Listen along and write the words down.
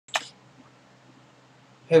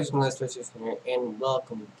Hey, what's going on, here, and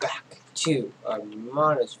welcome back to our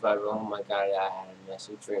Modern Survival. Oh my god, I had a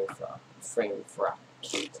message frame drop. And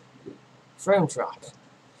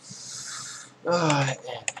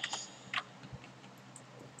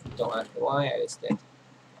don't ask me why, I just did.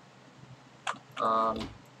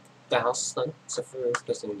 The house is done, except for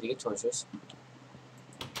because I need to get torches.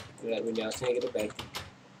 Let me know as soon as I get to bed.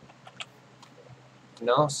 And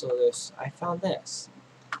also, I found this.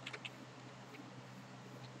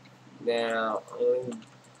 Now, I'm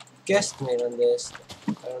guesstimate on this.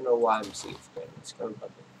 I don't know why I'm safe, but it's kind of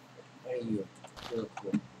bugging. What are you? You look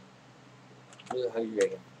cool. You look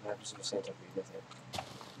hydrated. 100% of you, nothing.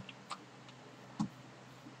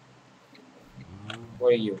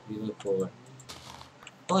 What are you? You look cooler.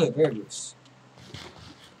 Oh, you're very loose.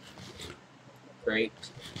 Great.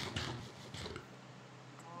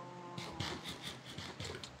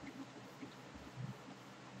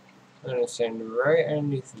 I'm gonna stand right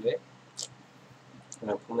underneath of it. And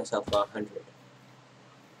I'll pull myself about 100.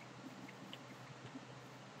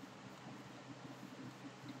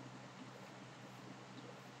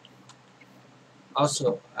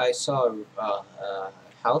 Also, I saw a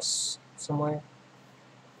house somewhere.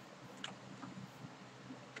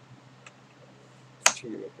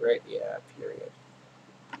 Period, right? Yeah, period.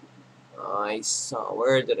 I saw.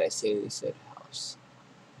 Where did I say they said house?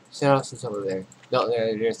 Said house is over there. No,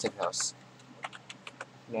 there's the house.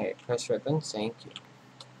 Alright, press red button. Thank you.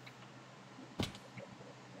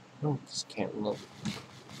 Oh, just can't look.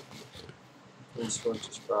 This one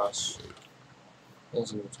just cross.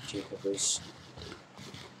 There's a Jacobs.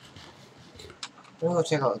 I'm gonna go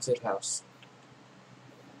check out the house.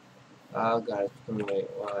 Oh god, it's becoming night.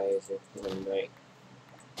 Why is it becoming night?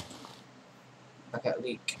 I got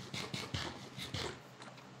leak.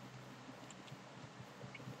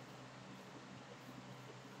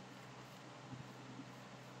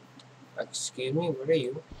 Excuse me, what are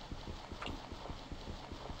you?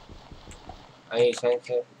 I need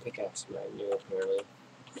scientific pickaxe, man, you apparently.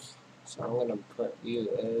 So I'm gonna put you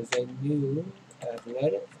as a new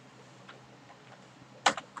cabinet.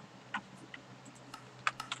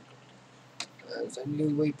 As a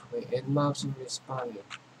new waypoint, and mobs are respawning.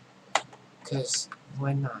 Cause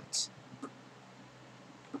why not?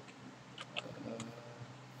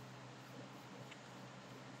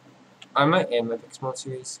 I might end my Pixmon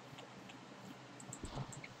series.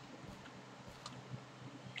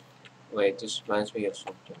 Wait, this reminds me of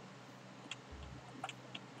something.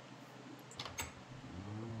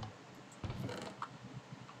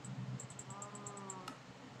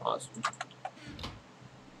 Awesome.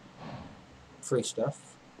 Free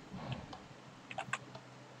stuff.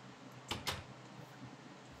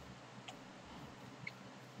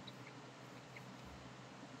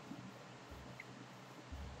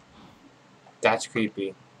 That's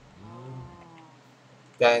creepy.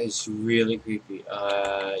 That is really creepy.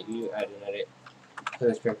 You added it.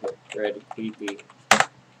 That's perfect. Very creepy.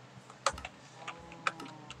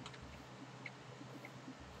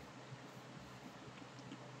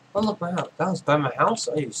 Oh look, my house. That was by my house?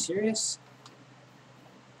 Are you serious?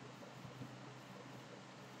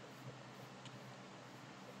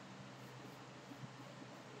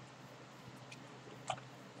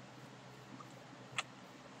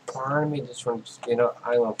 Part of me just wants, you know,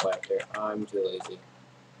 I won't play up there. I'm too lazy.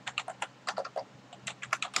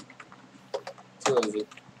 Too lazy.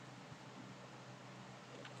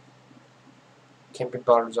 Can't be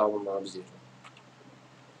bothered with all the mobs either.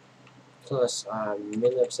 Plus, I'm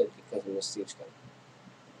really upset because of Miss Steve's gun.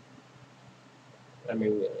 I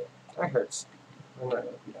mean, really. That hurts. I'm not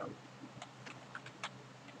looking down.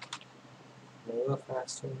 A little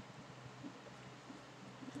faster.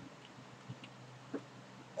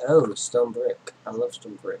 Oh, stone brick. I love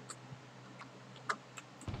stone brick.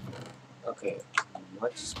 Okay,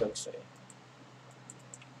 what's the spec say?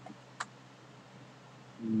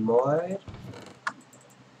 Mud.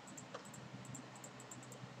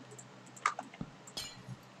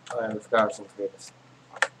 Oh, I forgot some creative.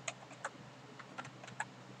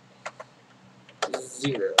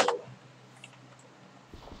 0.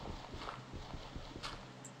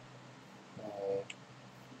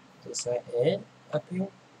 Is that it up here?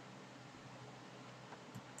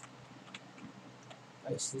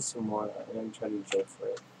 I see some more. I'm gonna try to jump for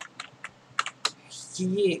it.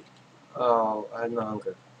 Yeah. Oh, I have no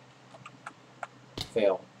hunger.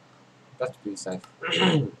 Fail. That's pretty safe.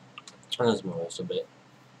 There's more a bit.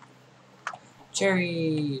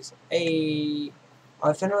 Cherries! Hey!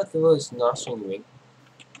 I found out there was nostril ring.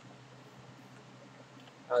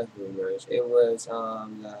 I remember it was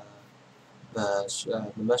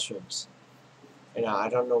the mushrooms. And I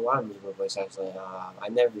don't know why I'm losing my voice actually. I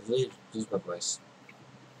never really lose my voice.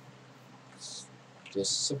 It's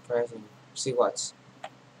just surprising. See what?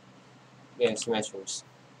 Yeah, some mushrooms.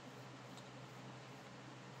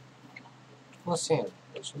 Well, Sam,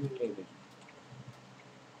 what should we maybe?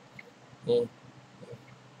 Yeah.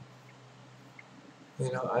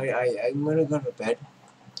 You know, I'm gonna go to bed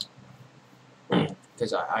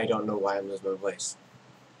because I don't know why I'm losing my voice.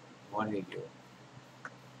 What do you do?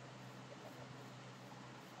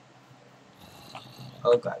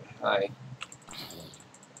 Oh God, hi.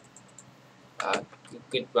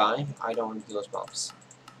 Goodbye. I don't want to do those mobs.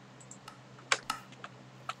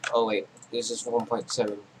 Oh wait, this is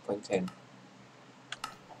 1.7.10.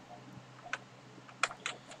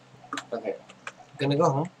 Okay, gonna go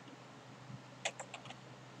home.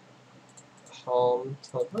 Home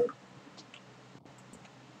teleport.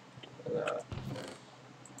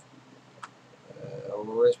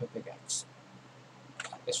 Where's my pickaxe?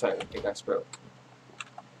 It's fine, my pickaxe broke.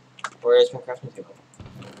 Where is my crafting table?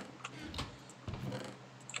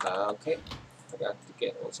 Okay, forgot to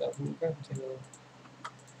get myself a crafting table.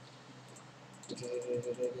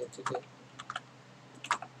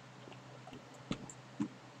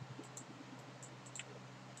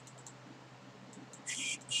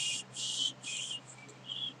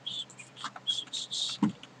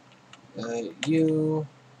 You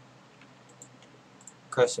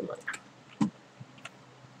question mark.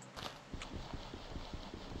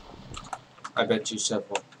 I bet you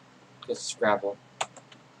simple. It's gravel.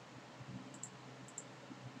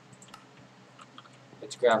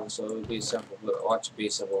 It's gravel, so it would be simple. But watch it be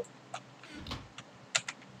simple.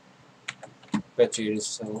 Bet you it is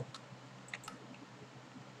simple.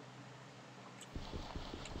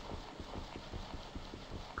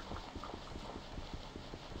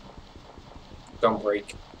 Don't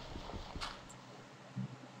break.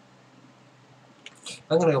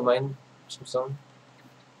 I'm gonna go mine some stone.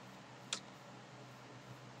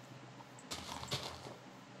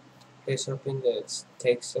 Here's something that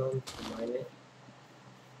takes stone to mine it.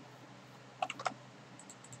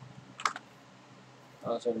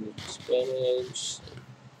 Also need spinach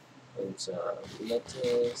and some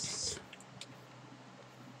lettuce.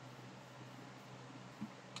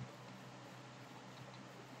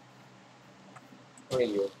 What are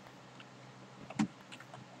you?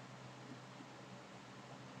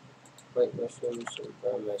 White mushrooms and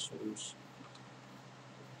brown mushrooms.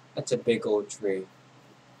 That's a big old tree.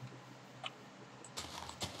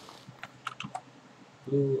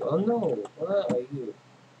 Blue. Oh no, what are you?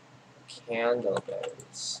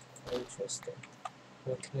 Candleberries. Interesting.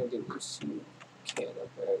 What can I do with you?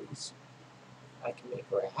 Candleberries. I can make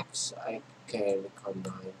racks. I can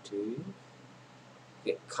combine two.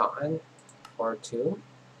 Get cotton or two.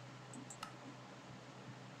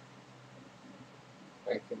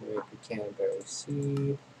 I can make a candleberry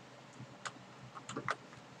seed.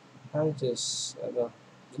 How does this? I don't know.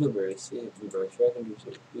 Blueberry seed. Blueberry. So I can do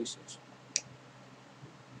two uses.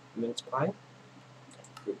 Mince pie.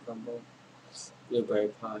 Fruit crumble. Blueberry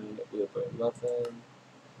pie. Blueberry muffin.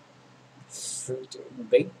 Fruit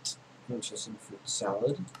baked. Interesting fruit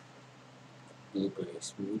salad. Blueberry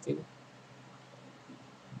smoothie.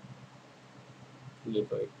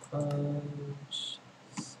 Blueberry punch.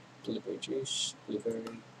 Blueberry juice. Blueberry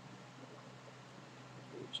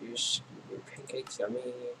juice. Blueberry pancakes.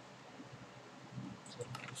 Yummy.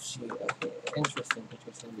 Okay, interesting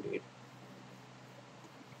indeed.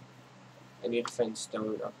 I need to find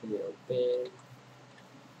stone up in the open.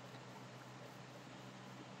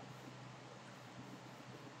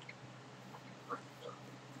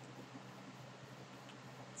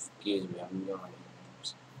 Excuse me, I'm yawning.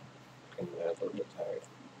 I'm a little bit tired.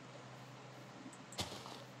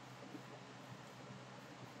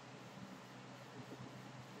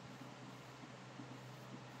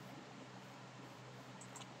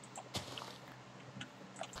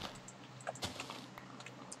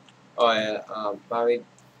 Oh yeah, Bobby,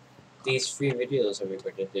 these 3 videos I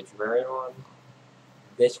recorded, the Terraria one,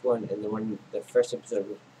 this one, and the first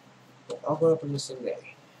episode, I'll go up on the same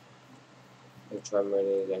day. Which I'm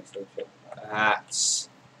ready to next one. That's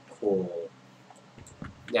cool.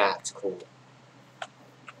 That's cool.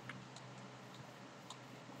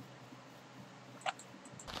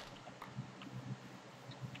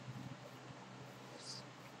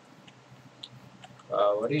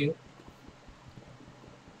 What are you?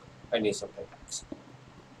 I need some pickaxe.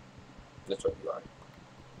 That's what you are.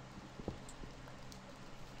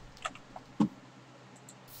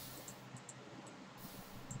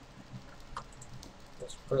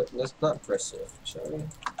 Let's not press it, shall we?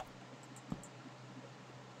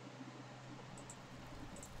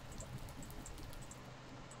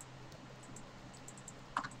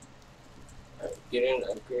 Get an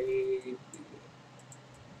upgrade.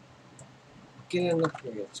 Get an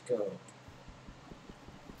upgrade. Let's go.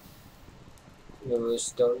 No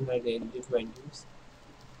stone I did my use.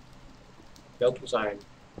 Nope, it's iron.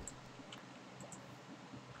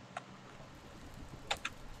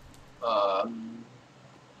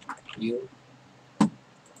 You.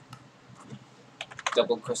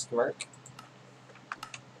 Double question mark.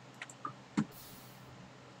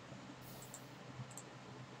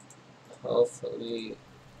 Hopefully,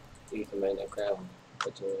 you can mine that gravel.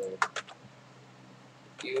 What's over there?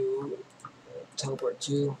 You. Teleport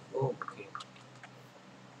too. Oh, okay.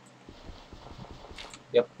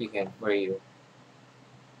 Yep, you can. Where are you?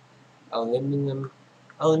 Aluminium,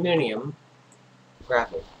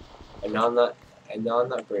 gravel. And now I'm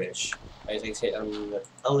not British. As I say,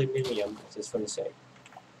 aluminium. That's just fun to say.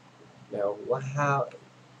 Now, how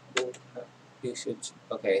you should?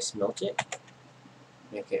 Okay, smelt it.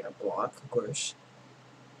 Make it a block, of course.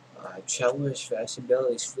 Traveler's fast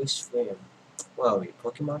ability, Swiss Swim. Well, wait,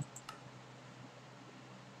 Pokemon.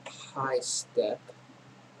 High step.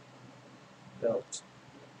 Belt.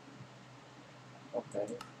 Okay.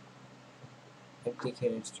 Empty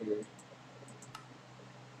canister.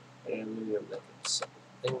 And aluminum nuggets.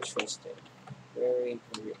 Interesting. Very,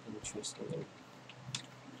 very interesting.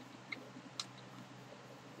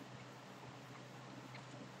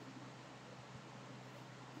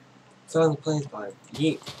 Found the plane spot.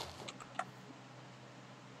 Yeet.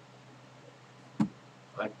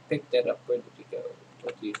 I picked that up. Where did it go?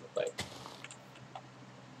 What do you look like?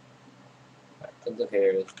 Alright, look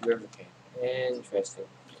here. It's river cane. Interesting.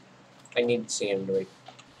 I need sand so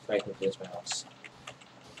I can finish my house.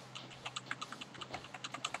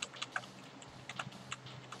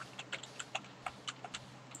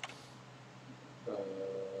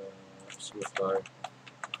 Smooth bar.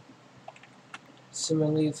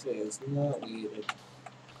 Cement leaf is not needed.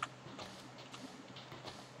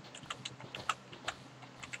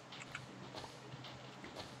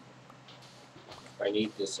 I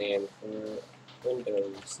need the sand for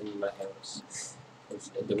windows in my house.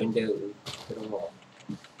 The window to the wall.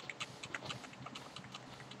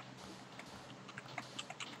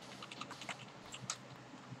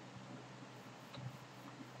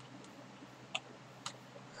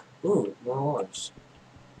 Ooh, more ores.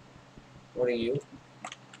 What are you?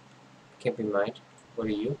 Can't be mined. What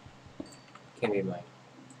are you? Can't be mined.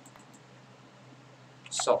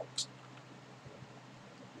 Salt.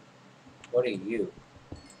 What are you?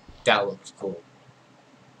 That looks cool.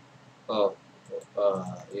 Oh,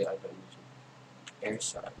 yeah, I don't need you. Air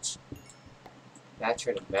shards. That's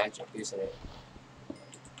sort of magic, isn't it?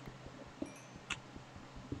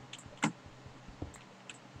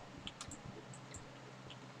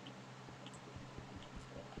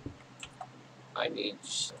 I need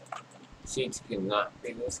seeds cannot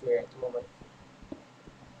be with me at the moment.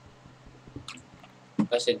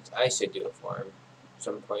 I should do a farm at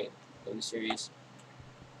some point in the series.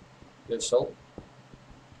 There's salt.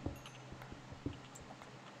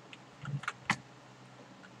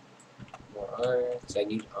 More iron, because I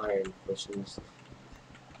need iron for some.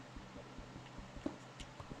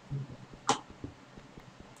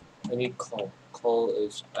 I need coal. Coal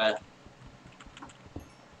is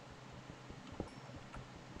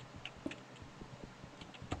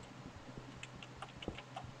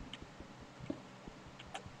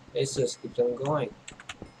it just keeps on going.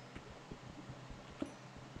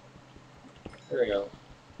 There we go.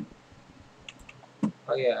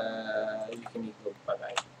 Oh yeah, you can eat the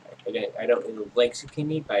bye-bye. I don't really like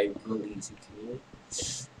zucchini, but I will eat zucchini.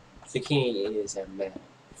 Zucchini is a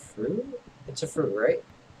fruit? It's a fruit, right?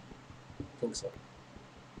 I think so.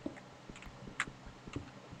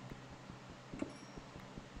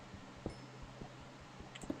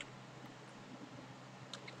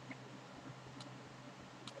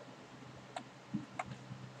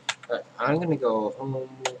 Alright, I'm gonna go home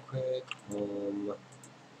real quick.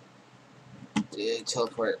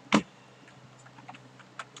 Teleport.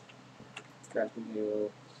 Crafting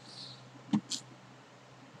table.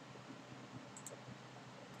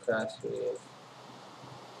 Craft wheel.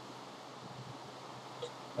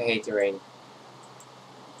 I hate the rain.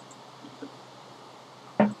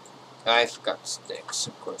 I forgot sticks.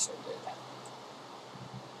 Of course I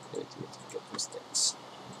did. Need to get the sticks.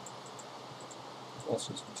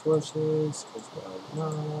 Also some torches, because why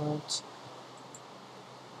not?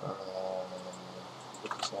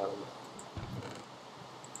 Put this out.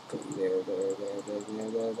 There,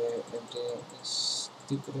 empty out this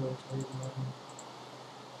stupid inventory one.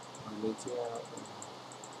 I'll leave you out.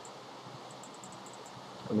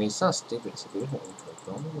 I mean, it's not stupid, it's a beautiful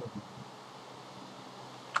inventory.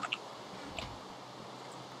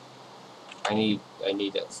 I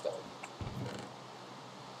need that stone.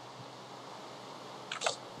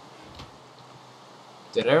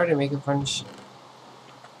 Did I already make a punch?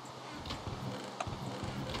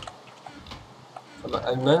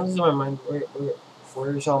 I'm losing my mind.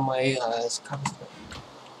 Where's all my copy stuff?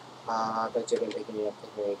 I bet you're making it up to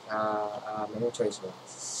make my inventory's full.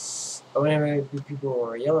 But whenever people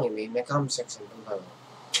are yelling at me in the comment section below.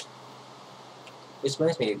 Which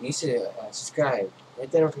reminds me, you should subscribe,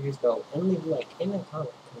 hit that notification bell, and leave a like in the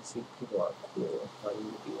comment because see people are cool and fun to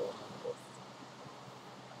be around with.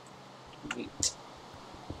 Neat.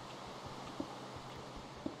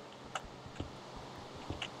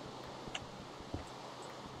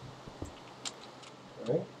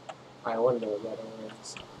 Alright. I wonder what that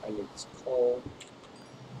is. I need this coal.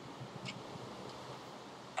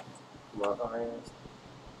 More iron.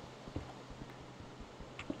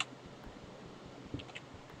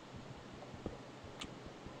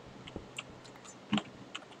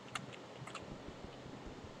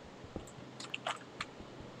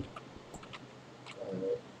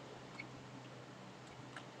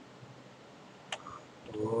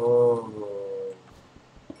 Oh,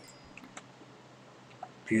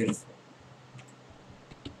 beautiful.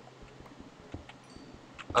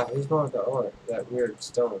 Ah, here's more of the ore, that weird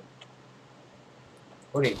stone.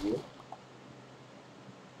 What are you?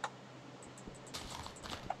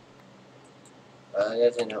 That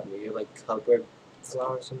doesn't help me. You're like cobweb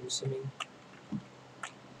flowers, I'm assuming.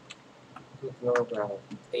 With no brow.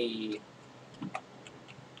 Hey.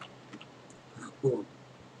 Ooh.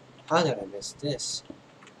 How did I miss this?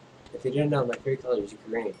 If you didn't know, my favorite color is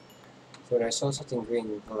green. So when I saw something green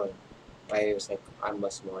in color, I was like, I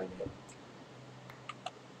must mine it.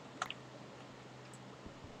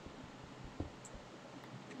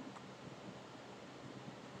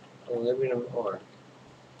 Aluminum ore.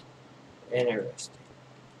 Interesting.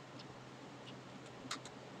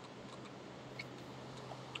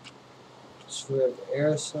 So we have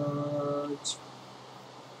air sods.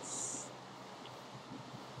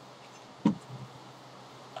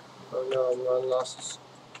 Oh no, I'm not lost.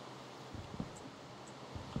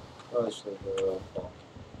 Oh, it's like a real fall.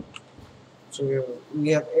 So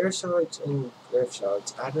we have air sods and earth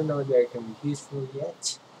sods. I don't know if they're going to be useful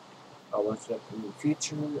yet. I'll look it up in the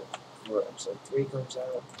future before episode 3 comes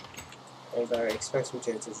out. And I expect some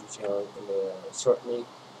changes to channel in the shortly.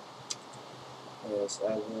 Yes,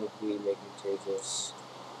 I will be making changes.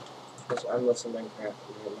 Because I'm listening to Minecraft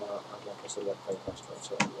and now I'm not listening to Minecraft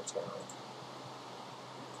so on the channel.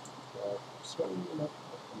 So, you know,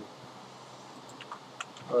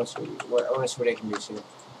 I want to see what I can do soon.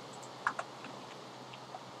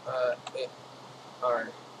 Are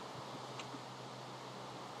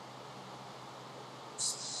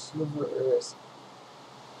silver earth.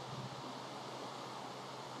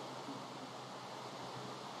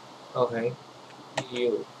 Okay,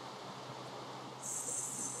 you.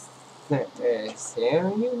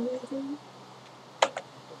 Sam, you maybe?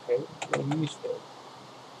 Okay, very useful.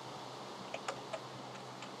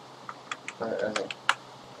 Alright, okay.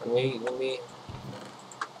 Let me.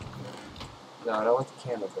 No, I don't want the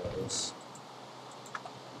camera berries.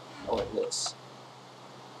 I want this.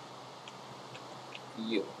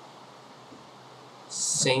 You.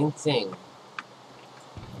 Same thing.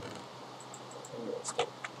 Interesting.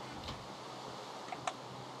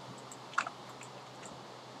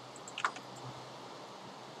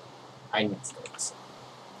 I need sticks.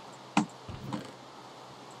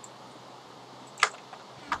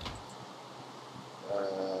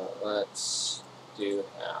 Let's do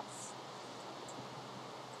half.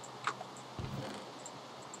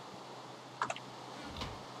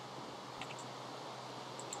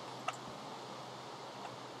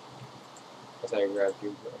 I thought I grabbed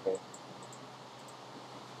you, okay.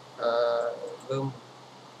 Boom.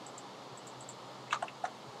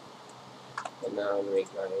 And now I'm gonna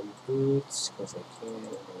make my own boots, because I can,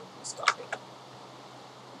 and stop it.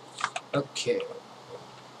 Okay.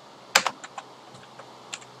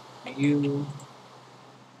 You.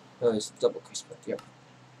 Oh, it's double crispy, yep.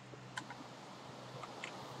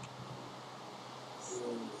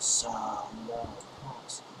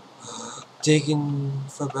 Digging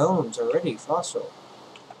for bones already, fossil.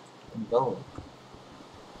 And bone.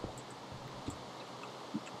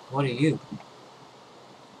 What are you?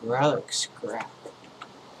 Relic scrap.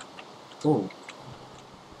 Ooh.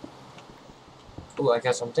 Ooh, I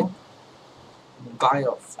got something.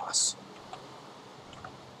 Biofossil.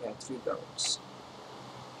 Yeah, 3 bones.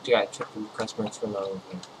 Yeah, I checked the customers for long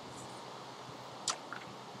here.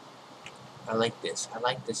 I like this. I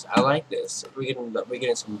like this. I like this. We're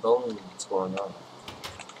getting some bones going on.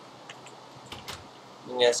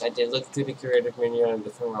 And yes, I did look through the creative menu on a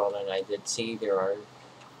different world, and I did see there are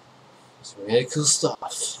some really cool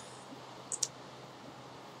stuff.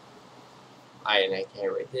 I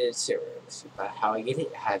can't read this series, but how I get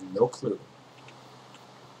it, I have no clue.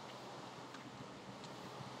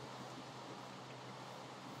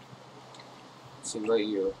 Let's see what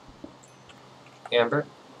you, Amber?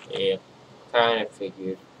 Yeah, kind of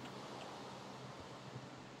figured.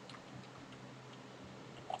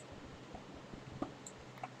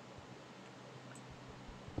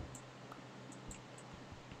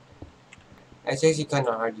 It's actually kind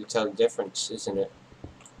of hard to tell the difference, isn't it?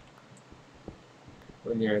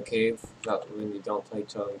 When you're in a cave, when you don't play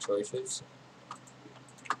telling choices.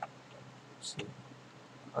 Let's see.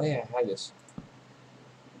 Oh yeah, I had this.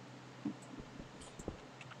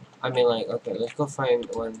 I mean, like, okay, let's go find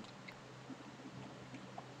one.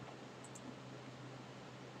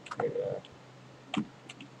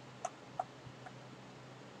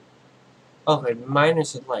 Okay,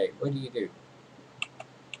 minus is light. What do you do?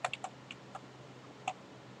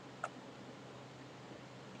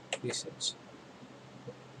 Usage.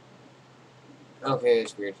 Okay,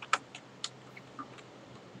 that's weird.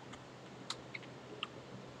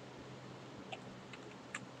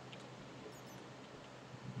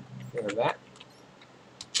 Hear that?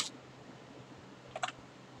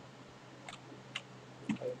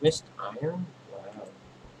 I missed iron? Wow.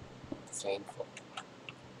 Painful.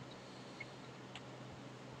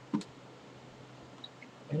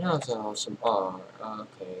 And also some bar.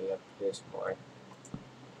 Okay, yep, there's more.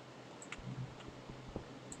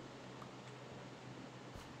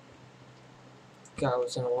 God, I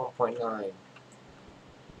was in a 1.9.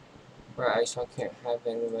 Right, so I can't have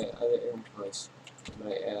any of my other inventories.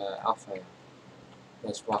 My alpha.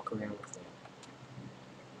 Let's walk around with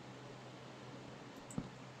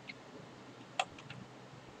it.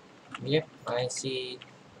 Yep, I see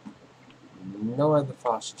no other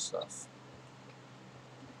fossil stuff.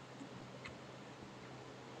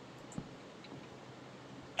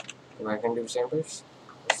 What I can do with embers?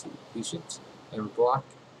 Let's see. Usage. Ember block.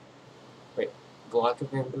 Wait. Block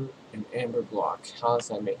of ember and amber block. How does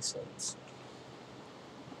that make sense?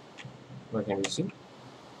 What can we see?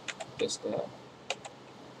 Just that.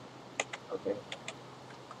 Okay.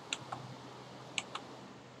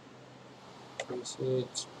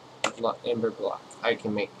 Usage. Block, amber block. I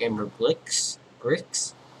can make amber bricks.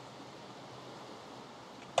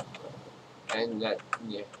 And that,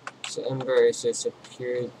 yeah. So ember is just a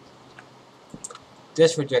pure,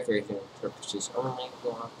 just for decoration purposes only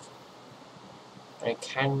block. I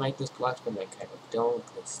can like this block, but I kind of don't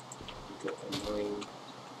because you get annoying.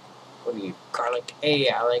 What are you, garlic? Hey,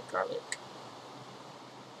 I like garlic.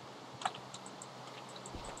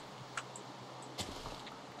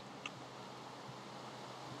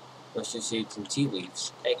 Mustard seeds and tea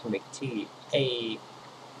leaves. I can make tea. Hey,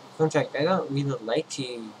 fun fact, I don't really like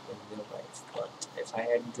tea in real life, but if I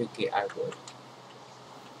had to drink it, I would.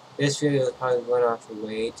 This video is probably going on for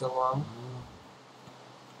way too long.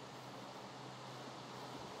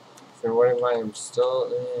 For wondering why I'm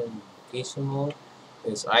still in peaceful mode,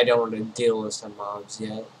 is I don't want to deal with some mobs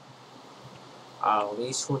yet. I at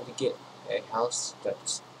least want to get a house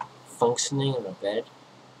that's functioning and a bed.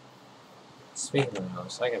 Speaking of the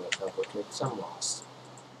house, I gotta double check some lost.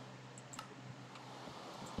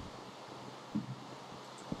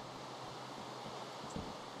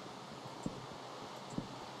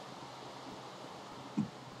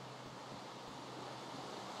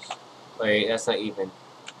 Wait, that's not even.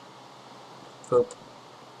 Poop.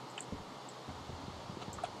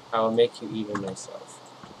 I will make you even myself.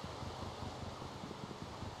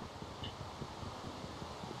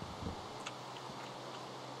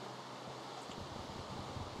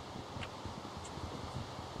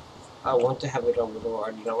 I want to have a double door.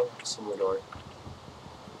 I do not want a single door.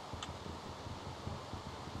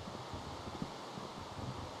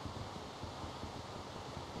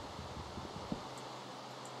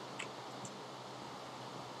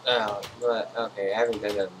 Oh, but okay, I haven't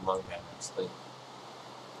done that in a long time, actually.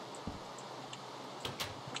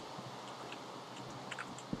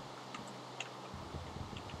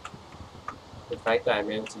 The fact that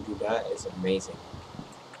I'm able to do that is amazing.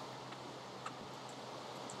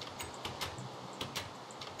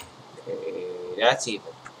 Okay, that's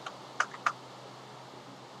even.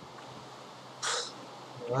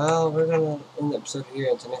 Well, we're gonna end the episode here.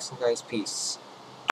 Until next time, guys, peace.